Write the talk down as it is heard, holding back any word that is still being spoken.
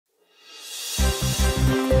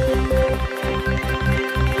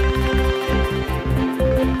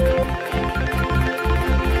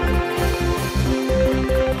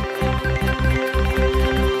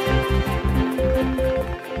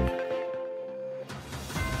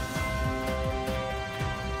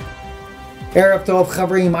Erev Tov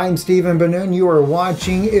Chavrim, I'm Stephen Ben-Nun. You are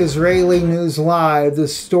watching Israeli News Live. The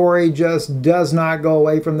story just does not go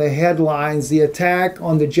away from the headlines. The attack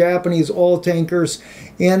on the Japanese oil tankers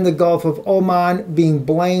in the Gulf of Oman being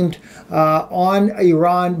blamed on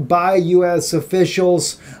Iran by U.S.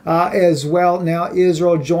 officials as well. Now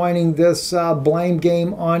Israel joining this blame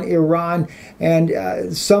game on Iran,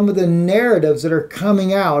 and some of the narratives that are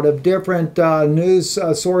coming out of different news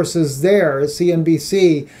sources there,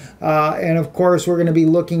 CNBC, and of course we're going to be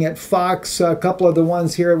looking at Fox. A couple of the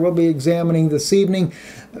ones here we'll be examining this evening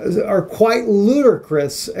are quite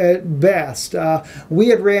ludicrous at best. We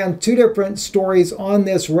had ran two different stories on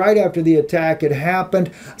this right after the attack had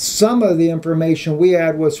happened. Some of the information we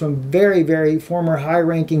had was from very former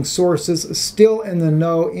high-ranking sources still in the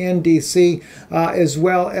know in D.C., as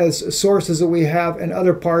well as sources that we have in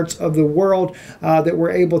other parts of the world that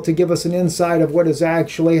were able to give us an insight of what is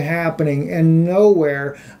actually happening. And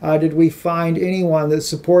nowhere did we find anyone that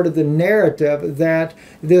supported the narrative that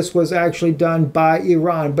this was actually done by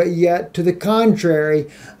Iran. But yet, to the contrary,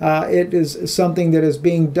 it is something that is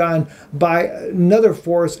being done by another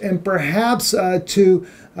force, and perhaps to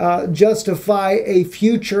justify a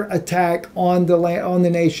future attack on the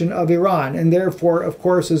nation of Iran. And therefore, of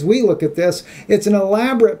course, as we look at this, it's an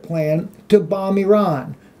elaborate plan to bomb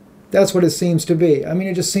Iran. That's what it seems to be. I mean,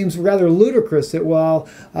 it just seems rather ludicrous that while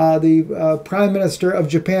the Prime Minister of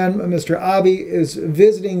Japan, Mr. Abe, is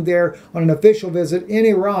visiting there on an official visit in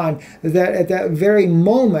Iran, that at that very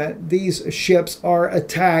moment, these ships are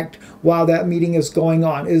attacked while that meeting is going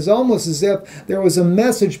on. It is almost as if there was a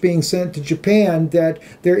message being sent to Japan that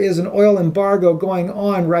there is an oil embargo going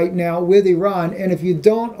on right now with Iran, and if you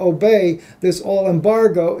don't obey this oil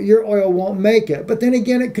embargo, your oil won't make it. But then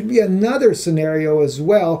again, it could be another scenario as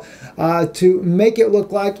well, to make it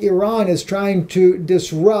look like Iran is trying to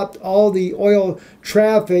disrupt all the oil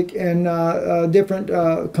traffic and different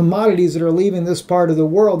commodities that are leaving this part of the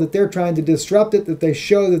world, that they're trying to disrupt it, that they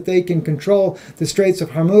show that they can control the Straits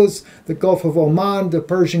of Hormuz, the Gulf of Oman, the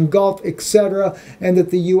Persian Gulf, etc., and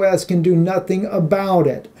that the U.S. can do nothing about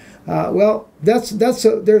it. Well,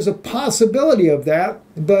 there's a possibility of that,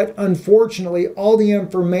 but unfortunately, all the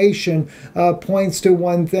information points to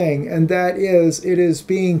one thing, and that is it is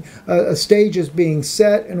being a stage is being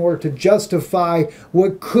set in order to justify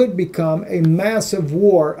what could become a massive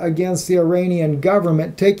war against the Iranian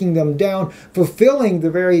government, taking them down, fulfilling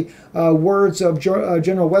the very words of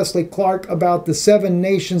General Wesley Clark about the 7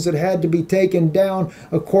 nations that had to be taken down,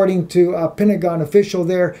 according to a Pentagon official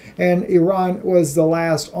there, and Iran was the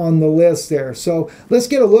last on the list there. So let's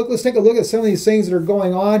take a look at some of these things that are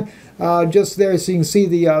going on just there, so you can see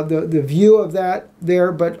the view of that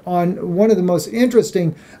there. But on one of the most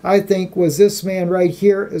interesting, I think, was this man right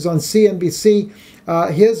here, is on CNBC,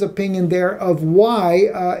 his opinion there of why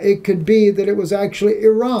it could be that it was actually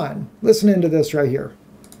Iran. Listen into this right here.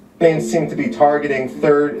 Seem to be targeting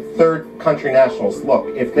third country nationals. Look,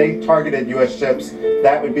 if they targeted U.S. ships,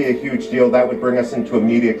 that would be a huge deal. That would bring us into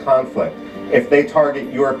immediate conflict. If they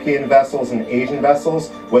target European vessels and Asian vessels,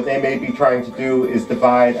 what they may be trying to do is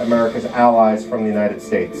divide America's allies from the United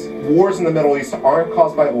States. Wars in the Middle East aren't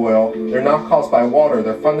caused by oil, they're not caused by water,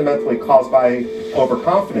 they're fundamentally caused by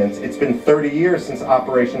overconfidence. It's been 30 years since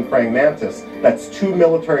Operation Praying Mantis. That's 2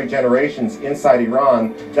 military generations inside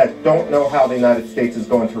Iran that don't know how the United States is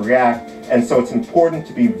going to react, and so it's important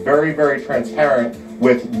to be very transparent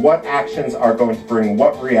with what actions are going to bring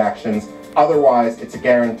what reactions. Otherwise, it's a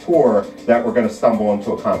guarantor that we're going to stumble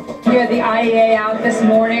into a conflict. You had the IEA out this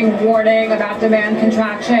morning warning about demand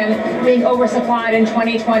contraction, being oversupplied in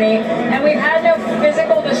 2020, and we've had no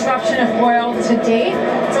physical disruption of oil to date.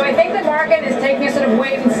 So I think the market is taking a sort of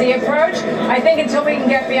wait-and-see approach. I think until we can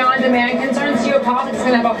get beyond demand concerns, geopolitics is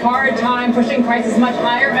going to have a hard time pushing prices much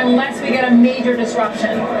higher unless we get a major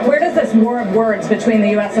disruption. Where does this war of words between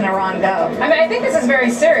the U.S. and Iran go? I mean, I think this is very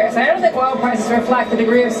serious. I don't think oil prices reflect the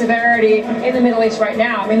degree of severity in the Middle East right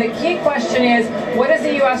now. I mean, the key question is, what is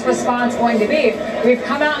the U.S. response going to be? We've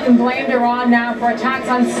come out and blamed Iran now for attacks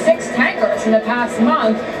on 6 tankers in the past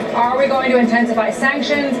month. Are we going to intensify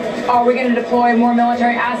sanctions? Are we going to deploy more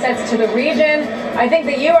military assets to the region? I think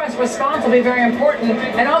the U.S. response will be very important.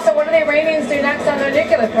 And also, what do the Iranians do next on their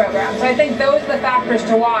nuclear program? So I think those are the factors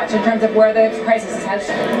to watch in terms of where the crisis is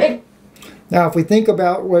headed. Now, if we think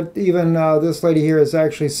about what even this lady here is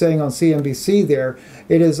actually saying on CNBC there,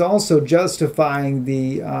 it is also justifying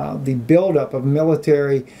the buildup of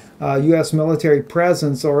military, U.S. military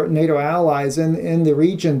presence or NATO allies in the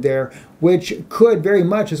region there, which could very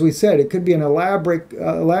much, as we said, it could be an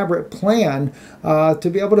elaborate plan to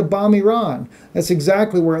be able to bomb Iran. That's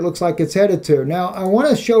exactly where it looks like it's headed to. Now, I want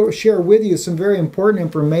to share with you some very important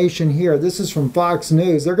information here. This is from Fox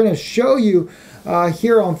News. They're going to show you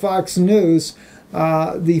here on Fox News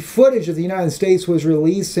the footage that the United States was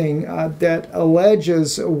releasing that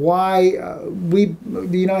alleges why the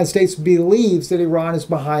United States believes that Iran is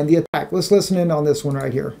behind the attack. Let's listen in on this one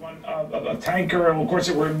right here. A tanker, and of course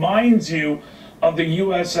it reminds you of the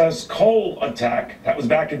USS Cole attack. That was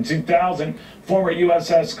back in 2000. Former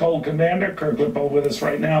USS Cole commander, Kirk Lippel, with us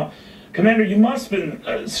right now. Commander, you must have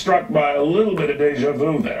been struck by a little bit of deja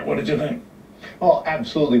vu there. What did you think? Oh,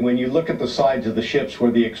 absolutely. When you look at the sides of the ships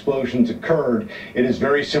where the explosions occurred, it is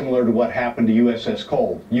very similar to what happened to USS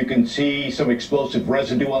Cole. You can see some explosive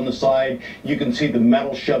residue on the side. You can see the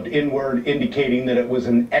metal shoved inward, indicating that it was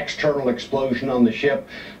an external explosion on the ship.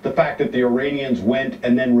 The fact that the Iranians went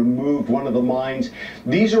and then removed one of the mines.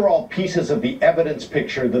 These are all pieces of the evidence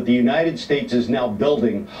picture that the United States is now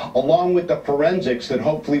building, along with the forensics that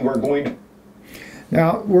hopefully we're going to...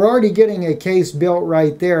 Now, we're already getting a case built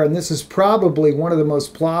right there, and this is probably one of the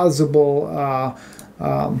most plausible,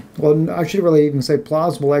 well, I should really even say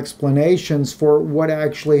plausible explanations for what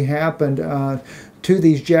actually happened to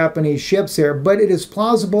these Japanese ships there. But it is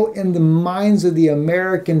plausible in the minds of the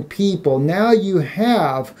American people. Now you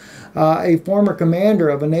have a former commander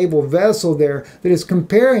of a naval vessel there that is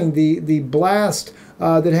comparing the blast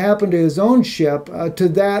that happened to his own ship to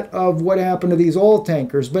that of what happened to these oil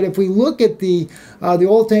tankers. But if we look at the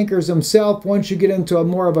oil tankers themselves, once you get into a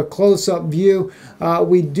more of a close-up view,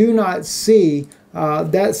 we do not see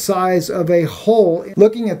that size of a hole.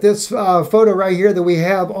 Looking at this photo right here that we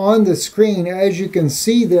have on the screen, as you can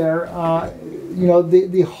see there, you know,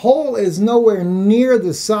 the hole is nowhere near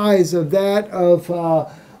the size of that of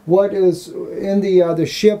what is in the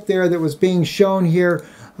ship there that was being shown here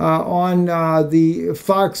on the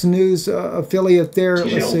Fox News affiliate there.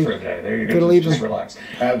 Let's see. For a day. There you go. Just relax.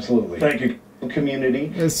 Absolutely. Thank you.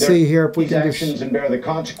 Community. Let's see here if we can actions and bear the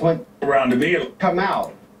consequence. Around to me. Come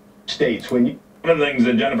out. States when you. One of the things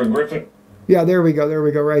that Jennifer Griffin. Yeah, there we go. There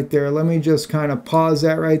we go. Right there. Let me just kind of pause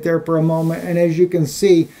that right there for a moment. And as you can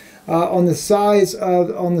see, on the side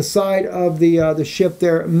of the ship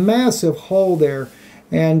there, massive hole there.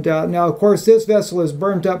 And now, of course, this vessel is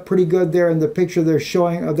burnt up pretty good there in the picture they're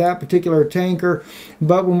showing of that particular tanker.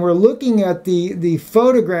 But when we're looking at the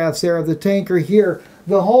photographs there of the tanker here,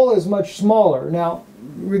 the hole is much smaller. Now,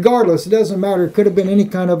 regardless, it doesn't matter. It could have been any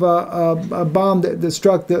kind of a bomb that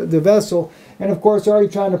struck the vessel. And, of course, they're already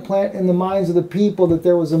trying to plant in the minds of the people that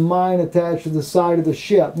there was a mine attached to the side of the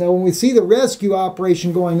ship. Now, when we see the rescue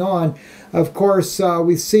operation going on, of course,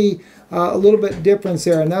 we see a little bit difference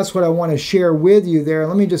there, and that's what I want to share with you there.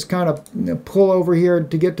 Let me just kind of pull over here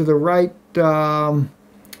to get to the right,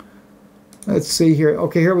 let's see here.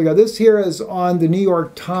 Okay, here we go. This here is on the New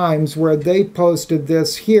York Times where they posted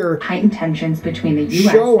this here. Heightened tensions between the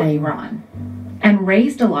U.S. and Iran and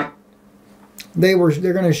raised alarm. They're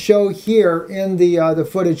going to show here in the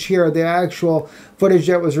footage here, the actual footage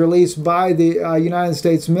that was released by the United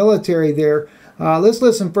States military there. Let's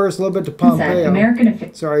listen first a little bit to Pompeo.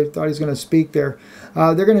 Sorry, thought he was going to speak there.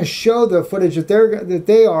 They're going to show the footage that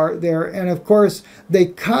they are there, and of course they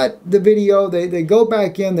cut the video. They go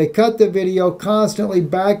back in. They cut the video constantly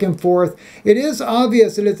back and forth. It is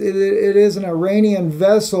obvious that it is an Iranian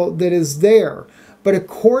vessel that is there. But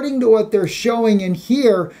according to what they're showing in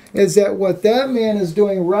here is that what that man is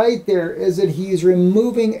doing right there is that he's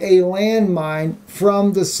removing a landmine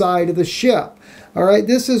from the side of the ship. All right,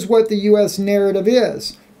 this is what the U.S. narrative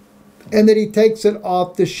is, and that he takes it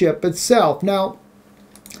off the ship itself. Now,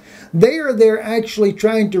 they are there actually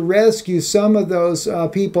trying to rescue some of those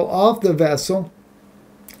people off the vessel.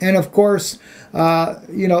 And of course,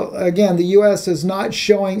 you know, again, the U.S. is not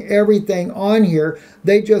showing everything on here.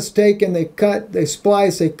 They just take and they cut, they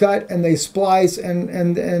splice, they cut and they splice,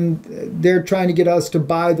 and they're trying to get us to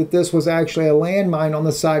buy that this was actually a landmine on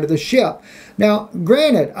the side of the ship. Now,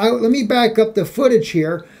 granted, let me back up the footage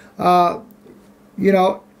here. You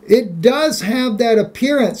know, it does have that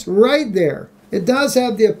appearance right there. It does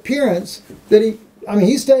have the appearance that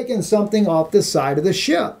he's taking something off the side of the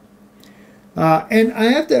ship. And I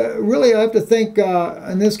have to thank,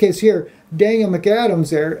 in this case here, Daniel McAdams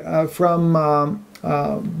there from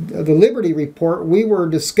the Liberty Report. We were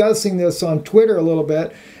discussing this on Twitter a little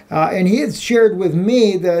bit, and he had shared with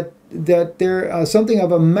me that that they're something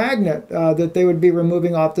of a magnet that they would be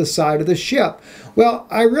removing off the side of the ship. Well,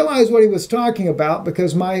 I realized what he was talking about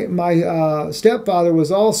because my stepfather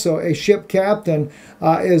was also a ship captain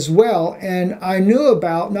as well, and I knew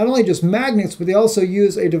about not only just magnets, but they also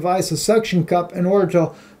use a device, a suction cup, in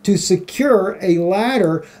order to secure a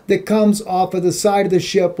ladder that comes off of the side of the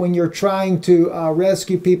ship when you're trying to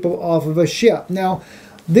rescue people off of a ship. Now,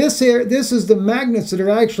 this is the magnets that are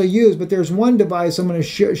actually used, but there's one device I'm going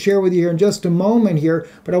to share with you here in just a moment here,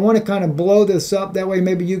 but I want to kind of blow this up. That way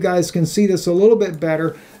maybe you guys can see this a little bit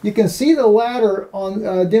better. You can see the ladder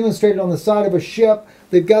on demonstrated on the side of a ship.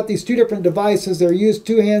 They've got these two different devices. They're used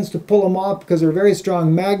two hands to pull them off because they're very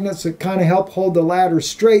strong magnets that kind of help hold the ladder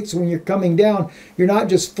straight. So when you're coming down, you're not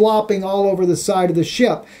just flopping all over the side of the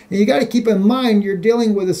ship. And you got to keep in mind you're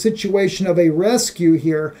dealing with a situation of a rescue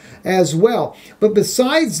here as well. But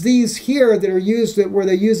besides these here that are used, where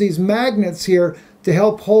they use these magnets here to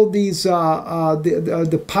help hold these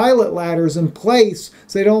the pilot ladders in place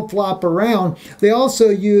so they don't flop around, they also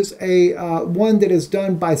use a one that is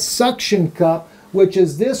done by suction cup, which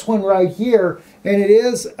is this one right here, and it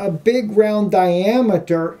is a big round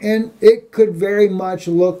diameter, and it could very much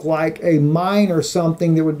look like a mine or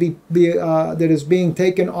something that would be that is being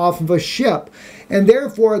taken off of a ship. And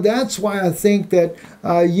therefore, that's why I think that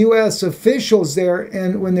U.S. officials there,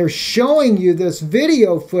 and when they're showing you this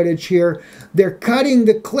video footage here, they're cutting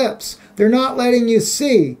the clips. They're not letting you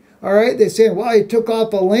see. All right, they say, well, he took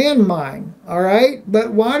off a landmine, all right?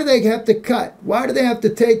 But why do they have to cut? Why do they have to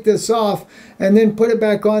take this off and then put it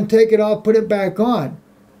back on, take it off, put it back on?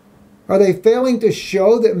 Are they failing to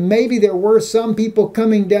show that maybe there were some people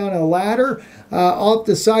coming down a ladder off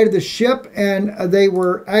the side of the ship, and they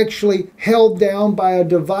were actually held down by a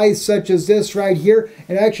device such as this right here?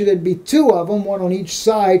 And actually there'd be two of them, one on each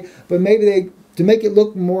side, but maybe they, to make it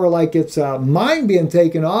look more like it's a mine being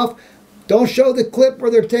taken off, don't show the clip where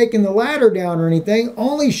they're taking the ladder down or anything.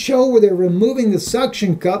 Only show where they're removing the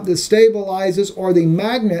suction cup that stabilizes, or the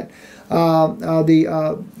magnet,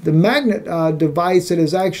 the magnet device that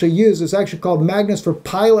is actually used. It's actually called magnets for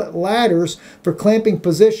pilot ladders, for clamping,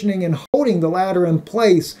 positioning, and holding the ladder in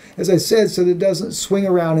place, as I said, so that it doesn't swing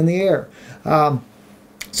around in the air.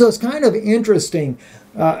 So it's kind of interesting.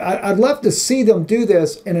 I'd love to see them do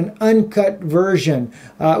this in an uncut version.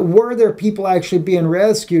 Were there people actually being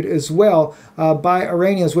rescued as well by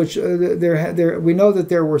Iranians, which we know that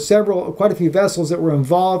there were quite a few vessels that were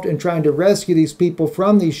involved in trying to rescue these people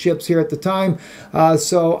from these ships here at the time.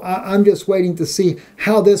 So I'm just waiting to see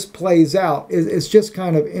how this plays out. It's just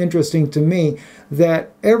kind of interesting to me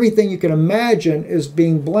that everything you can imagine is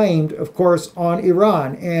being blamed, of course, on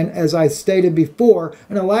Iran. And as I stated before,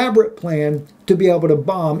 an elaborate plan to be able to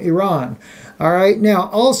bomb Iran. All right, now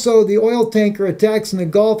also the oil tanker attacks in the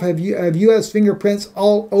Gulf have U.S. fingerprints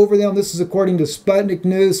all over them. This is according to Sputnik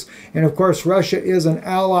News. And of course, Russia is an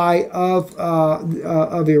ally of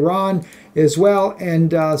Iran as well.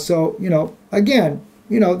 And so, you know, again,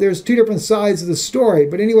 you know, there's two different sides of the story.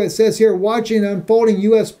 But anyway, it says here, watching the unfolding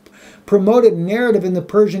U.S. promoted narrative in the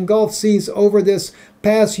Persian Gulf seas over this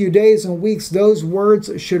past few days and weeks, those words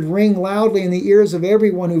should ring loudly in the ears of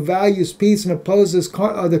everyone who values peace and opposes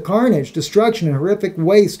the carnage, destruction, and horrific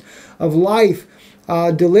waste of life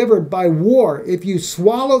delivered by war. If you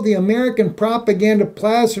swallow the American propaganda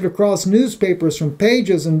plastered across newspapers from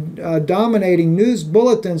pages and dominating news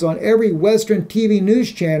bulletins on every Western TV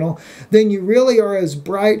news channel, then you really are as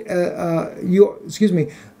bright,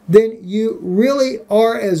 then you really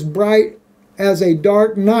are as bright as a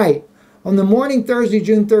dark night. On the morning Thursday,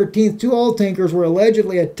 June 13th, two oil tankers were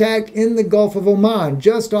allegedly attacked in the Gulf of Oman,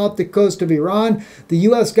 just off the coast of Iran. The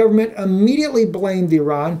U.S. government immediately blamed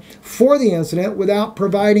Iran for the incident without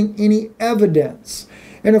providing any evidence.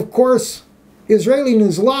 And of course, Israeli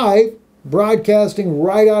News Live, broadcasting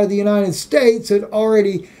right out of the United States, had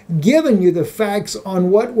already given you the facts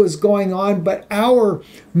on what was going on, but our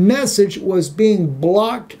message was being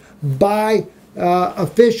blocked by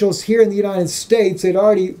officials here in the United States. They'd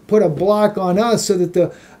already put a block on us so that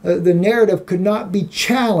the narrative could not be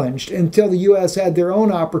challenged until the U.S. had their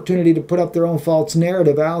own opportunity to put up their own false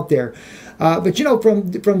narrative out there. But you know,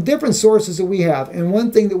 from different sources that we have, and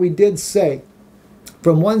one thing that we did say,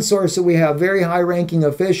 from one source that we have, very high-ranking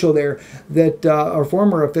official there, that or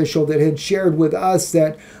former official, that had shared with us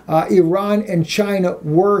that Iran and China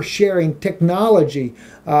were sharing technology,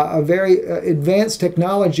 a very advanced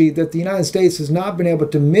technology that the United States has not been able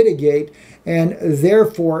to mitigate, and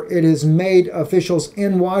therefore it has made officials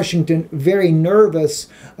in Washington very nervous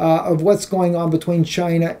of what's going on between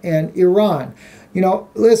China and Iran. You know,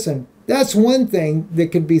 listen, that's one thing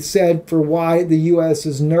that could be said for why the U.S.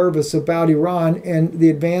 is nervous about Iran and the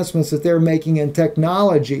advancements that they're making in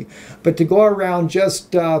technology. But to go around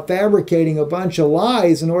just fabricating a bunch of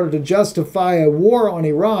lies in order to justify a war on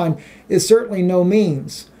Iran is certainly no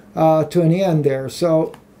means to an end there.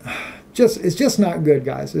 So it's just not good,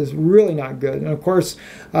 guys. It's really not good. And of course,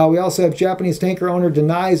 we also have Japanese tanker owner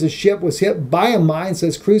denies a ship was hit by a mine,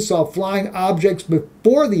 says crew saw flying objects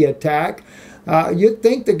before the attack. You'd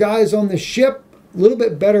think the guys on the ship a little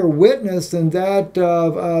bit better witness than that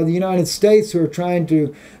of the United States, who are trying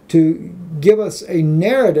to give us a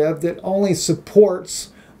narrative that only supports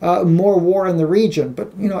more war in the region.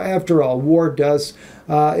 But, you know, after all, war does,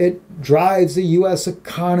 it drives the U.S.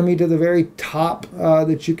 economy to the very top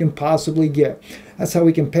that you can possibly get. That's how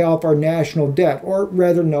we can pay off our national debt. Or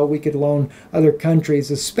rather, no, we could loan other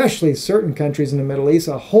countries, especially certain countries in the Middle East,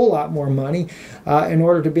 a whole lot more money in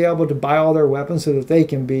order to be able to buy all their weapons so that they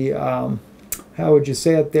can be, how would you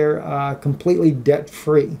say it there, completely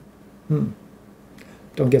debt-free.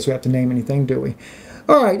 Don't guess we have to name anything, do we?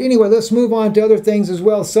 All right, anyway, let's move on to other things as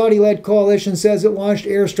well. Saudi-led coalition says it launched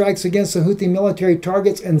airstrikes against the Houthi military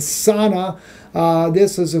targets in Sana'a.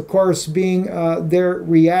 This is, of course, being their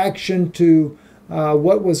reaction to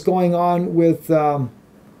what was going on with the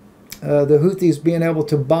Houthis being able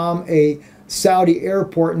to bomb a Saudi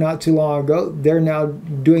airport not too long ago. They're now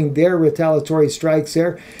doing their retaliatory strikes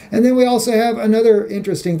there. And then we also have another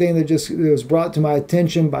interesting thing that just was brought to my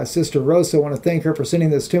attention by Sister Rosa. I want to thank her for sending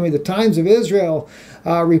this to me. The Times of Israel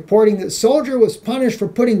reporting that soldier was punished for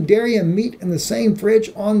putting dairy and meat in the same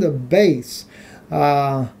fridge on the base.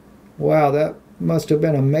 Wow, that must have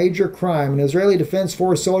been a major crime. An Israeli Defense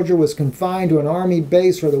Force soldier was confined to an army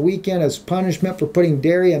base for the weekend as punishment for putting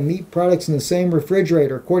dairy and meat products in the same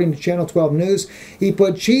refrigerator. According to Channel 12 News, he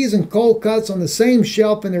put cheese and cold cuts on the same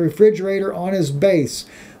shelf in the refrigerator on his base.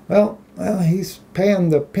 Well, he's paying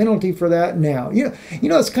the penalty for that now. You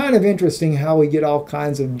know, it's kind of interesting how we get all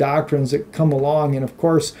kinds of doctrines that come along. And of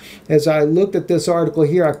course, as I looked at this article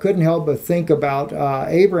here, I couldn't help but think about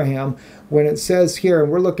Abraham when it says here,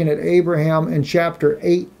 and we're looking at Abraham in chapter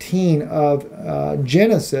 18 of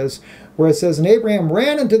Genesis, where it says, and Abraham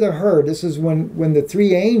ran into the herd. This is when the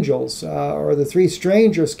three angels or the three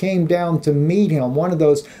strangers came down to meet him. One of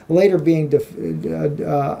those later being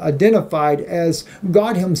identified as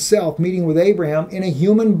God himself meeting with Abraham in a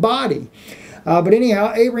human body. But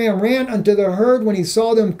anyhow, Abraham ran unto the herd. When he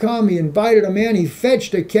saw them come, he invited a man. He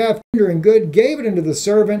fetched a calf tender and good, gave it unto the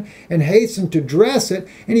servant, and hastened to dress it.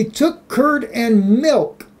 And he took curd and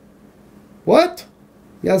milk. What?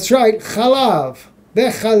 That's right, chalav.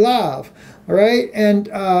 Bechalav, all right, and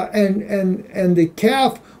the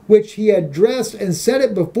calf which he had dressed, and set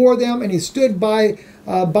it before them, and he stood by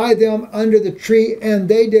them under the tree, and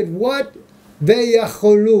they did what?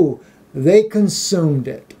 Veyacholu, they consumed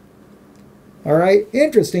it. All right,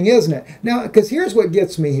 interesting, isn't it? Now, because here's what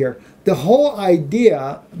gets me here: the whole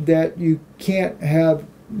idea that you can't have,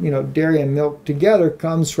 you know, dairy and milk together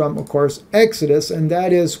comes from, of course, Exodus, and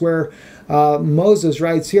that is where Moses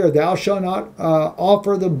writes here, thou shalt not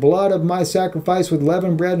offer the blood of my sacrifice with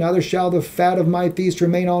leavened bread, neither shall the fat of my feast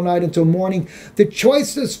remain all night until morning. The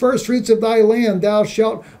choicest first fruits of thy land thou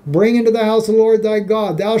shalt bring into the house of the Lord thy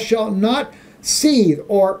God. Thou shalt not seethe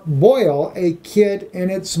or boil a kid in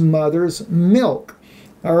its mother's milk.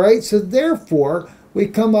 All right, so therefore, we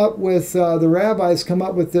come up with, the rabbis come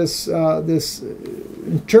up with this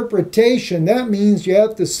interpretation. That means you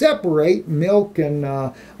have to separate milk and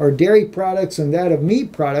or dairy products and that of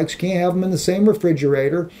meat products. You can't have them in the same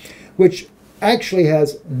refrigerator, which actually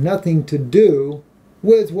has nothing to do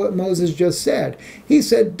with what Moses just said. He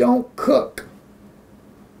said, don't cook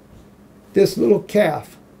this little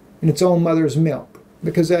calf in its own mother's milk,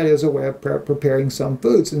 because that is a way of preparing some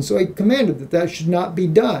foods. And so he commanded that that should not be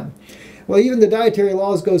done. Well, even the dietary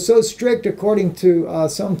laws go so strict, according to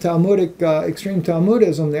some Talmudic, extreme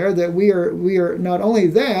Talmudism there, that we are not only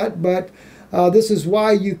that, but this is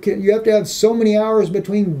why you have to have so many hours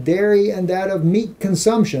between dairy and that of meat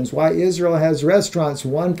consumptions. Why Israel has restaurants,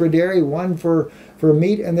 one for dairy, one for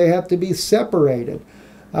meat, and they have to be separated.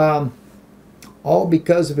 All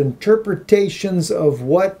because of interpretations of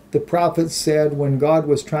what the prophet said when God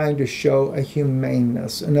was trying to show a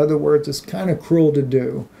humaneness. In other words, it's kind of cruel to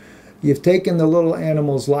do. You've taken the little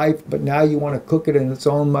animal's life, but now you want to cook it in its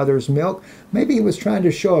own mother's milk. Maybe he was trying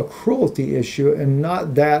to show a cruelty issue and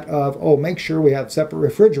not that of, oh, make sure we have separate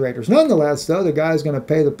refrigerators. Nonetheless, though, the guy's going to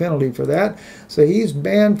pay the penalty for that. So he's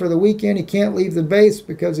banned for the weekend. He can't leave the base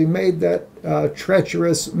because he made that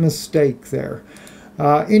treacherous mistake there.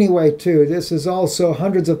 Anyway, too, this is also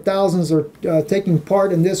hundreds of thousands are taking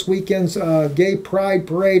part in this weekend's Gay Pride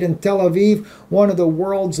Parade in Tel Aviv, one of the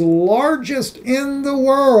world's largest in the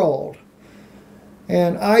world.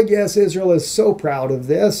 And I guess Israel is so proud of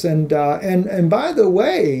this. And by the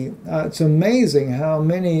way, it's amazing how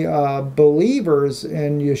many believers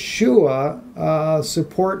in Yeshua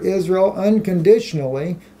support Israel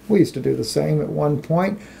unconditionally. We used to do the same at one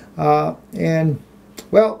point. And,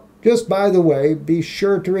 well, just by the way, be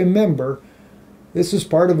sure to remember this is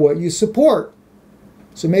part of what you support.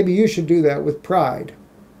 So maybe you should do that with pride.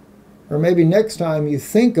 Or maybe next time you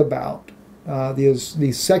think about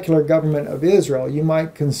the secular government of Israel, you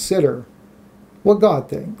might consider what God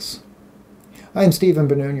thinks. I'm Stephen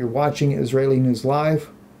Ben-Nun. You're watching Israeli News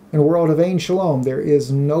Live. In a world of Ein Shalom, there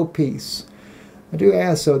is no peace. I do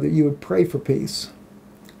ask, so that you would pray for peace.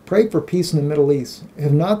 Pray for peace in the Middle East.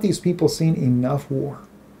 Have not these people seen enough war?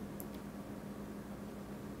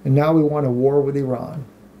 And now we want a war with Iran.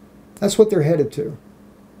 That's what they're headed to.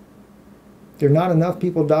 There are not enough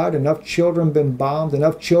people died, enough children been bombed,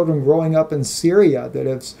 enough children growing up in Syria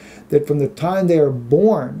that from the time they are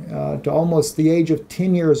born to almost the age of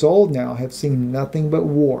 10 years old now have seen nothing but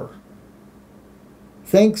war.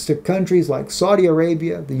 Thanks to countries like Saudi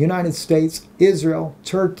Arabia, the United States, Israel,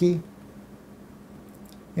 Turkey.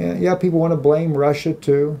 Yeah, people want to blame Russia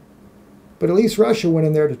too. But at least Russia went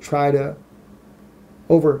in there to try to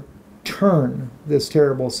overturn this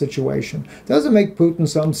terrible situation. Doesn't make Putin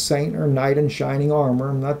some saint or knight in shining armor.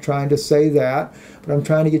 I'm not trying to say that, but I'm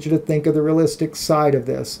trying to get you to think of the realistic side of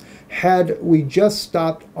this. Had we just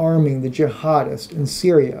stopped arming the jihadists in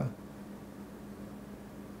Syria,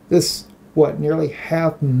 this, nearly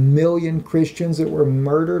 500,000 Christians that were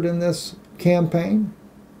murdered in this campaign?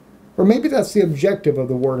 Or maybe that's the objective of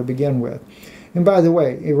the war to begin with. And by the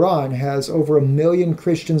way, Iran has over 1 million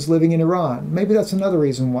Christians living in Iran. Maybe that's another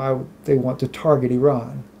reason why they want to target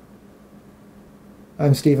Iran.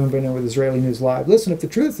 I'm Stephen Ben-Nun with Israeli News Live. Listen, if the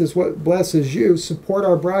truth is what blesses you, support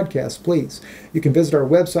our broadcast, please. You can visit our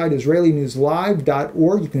website,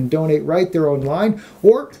 IsraeliNewsLive.org. You can donate right there online.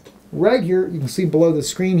 Or right here, you can see below the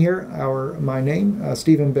screen here, my name,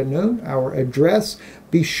 Stephen Ben-Nun, our address.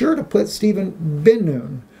 Be sure to put Stephen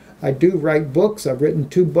Ben-Nun. I do write books. I've written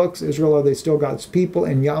 2 books, Israel, Are They Still God's People?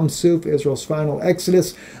 And Yam Suf, Israel's Final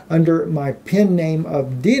Exodus, under my pen name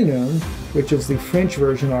of Ben-Nun, which is the French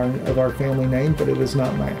version of our family name, but it is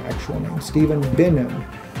not my actual name, Stephen Ben-Nun,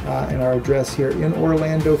 and our address here in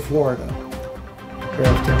Orlando, Florida.